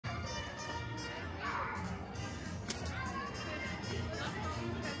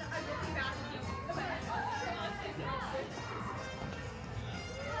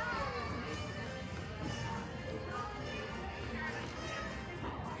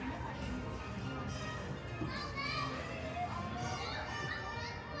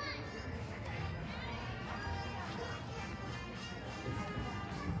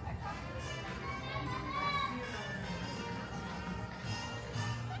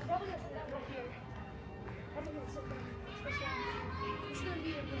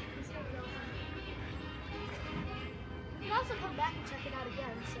also come back and check it out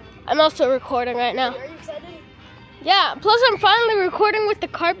again. So. I'm also recording right now. Are you excited? Yeah, plus I'm finally recording with the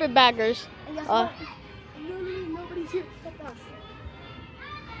carpetbaggers. And guess what? Nobody's here except us.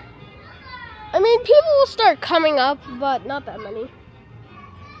 I mean, people will start coming up, but not that many.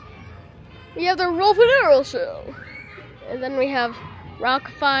 We have the Rope and Arrow show. And then we have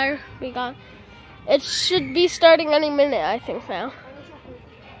Rockafire. It should be starting any minute, I think, now.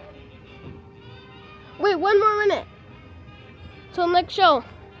 Wait, 1 more minute. Till next show.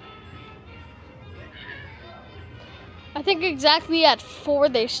 I think exactly at 4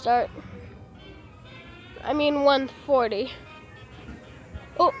 they start. I mean 1:40.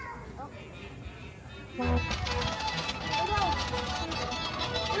 Oh. Okay,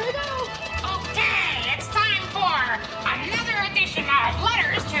 it's time for another edition of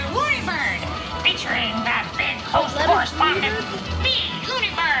Letters to Looney Bird, featuring that big host correspondent, me,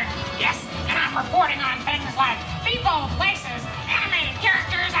 Looney Bird. Yes, and I'm reporting on things like people, places, animated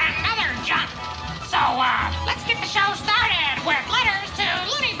characters, and other junk. So, let's get the show started with Letters to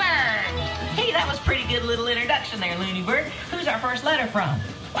Looney Bird. Hey, that was a pretty good little introduction there, Looney Bird. Who's our first letter from?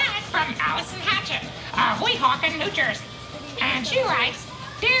 Well, it's from Allison Hatchett of Weehawken, New Jersey. And she writes,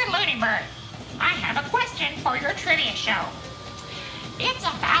 Dear Looney Bird, I have a question for your trivia show. It's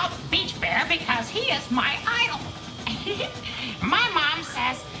about Beach Bear because he is my idol. My mom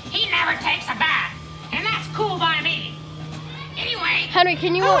says he never takes a bath, and that's cool by me. Anyway, Henry,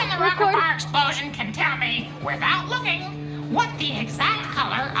 can you who in the record? Rockafire Explosion can tell me, without looking, what the exact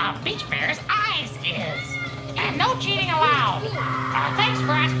color of Beach Bear's eyes is? And no cheating allowed. Thanks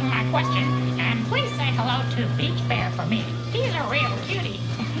for asking my question, and please say hello to Beach Bear for me. He's a real cutie.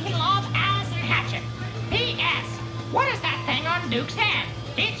 Love, Allison Hatchett. P.S. What is that thing on Duke's head?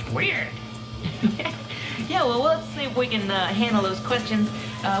 It's weird. Yeah, well, let's see if we can handle those questions.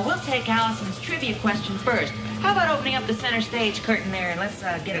 We'll take Allison's trivia question first. How about opening up the center stage curtain there and let's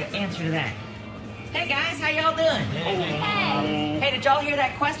get an answer to that. Hey, guys, how y'all doing? Hey. Hey, did y'all hear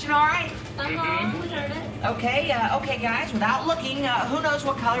that question all right? We heard it. Okay, okay, guys, without looking, who knows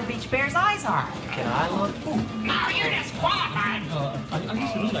what color Beach Bear's eyes are? Can I look? No, you're disqualified. I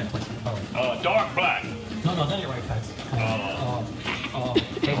used to know that question. Dark black. No, that ain't right, Pax.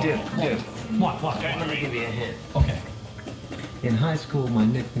 Hey, dude. What? Let me give you a hint. Okay. In high school, my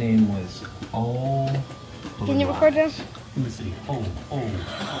nickname was All Blue Can you record Eyes. this? Let me see. I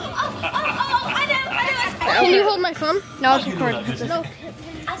know. Can you hold my phone? No, it's You know recording. that, Missy. No,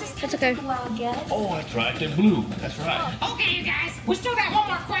 I just it's okay. Well, get it. Oh, that's right. They're blue. That's right. Okay, you guys, we still got one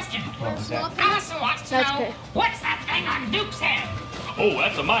more question. Allison wants to That's know, okay. what's that thing on Duke's head? Oh,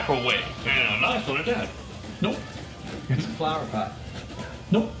 that's a microwave. And a nice one at that. Nope. It's a flower pot.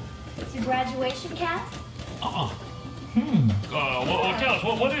 Nope. It's a graduation cap. Well, tell us,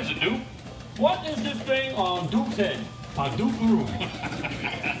 what is it, Duke? What is this thing on Duke's head? On Duke's room.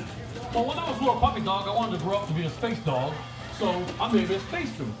 Well, when I was a little puppy dog, I wanted to grow up to be a space dog, so I made me a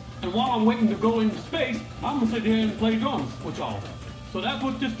space suit. And while I'm waiting to go into space, I'm gonna sit here and play drums with y'all. So that's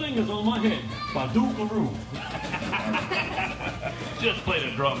what this thing is on my head, by Duke LaRue. Just play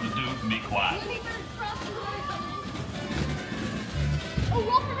the drums, Duke, and be quiet.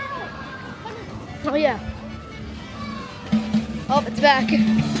 Oh yeah. Oh, it's back.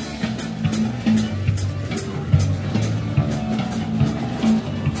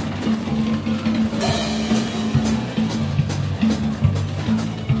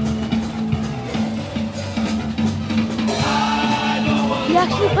 He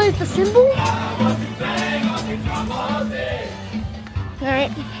actually plays the cymbal?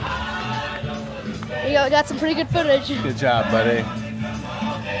 Alright. There you go, we got some pretty good footage. Good job, buddy.